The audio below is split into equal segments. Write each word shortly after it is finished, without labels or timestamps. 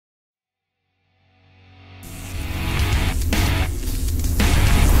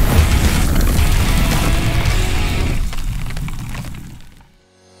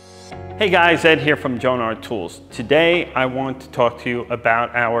Hey guys, Ed here from Jonard Tools. Today I want to talk to you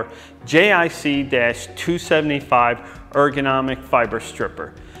about our JIC-275 ergonomic fiber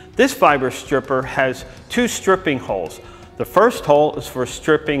stripper. This fiber stripper has two stripping holes. The first hole is for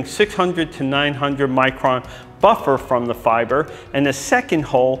stripping 600 to 900 micron buffer from the fiber, and the second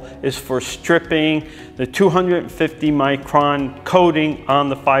hole is for stripping the 250 micron coating on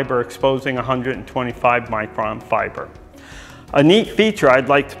the fiber, exposing 125 micron fiber. A neat feature I'd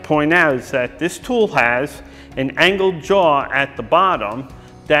like to point out is that this tool has an angled jaw at the bottom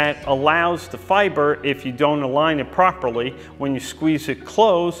that allows the fiber, if you don't align it properly, when you squeeze it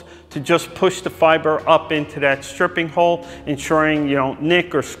closed, to just push the fiber up into that stripping hole, ensuring you don't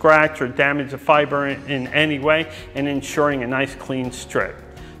nick or scratch or damage the fiber in any way, and ensuring a nice clean strip.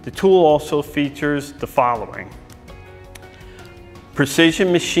 The tool also features the following: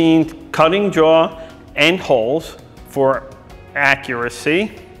 precision machined cutting jaw and holes for accuracy.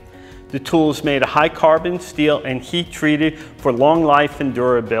 The tool is made of high carbon steel and heat treated for long life and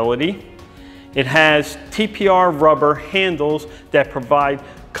durability. It has TPR rubber handles that provide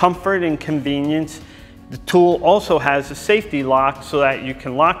comfort and convenience. The tool also has a safety lock so that you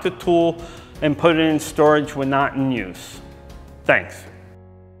can lock the tool and put it in storage when not in use. Thanks.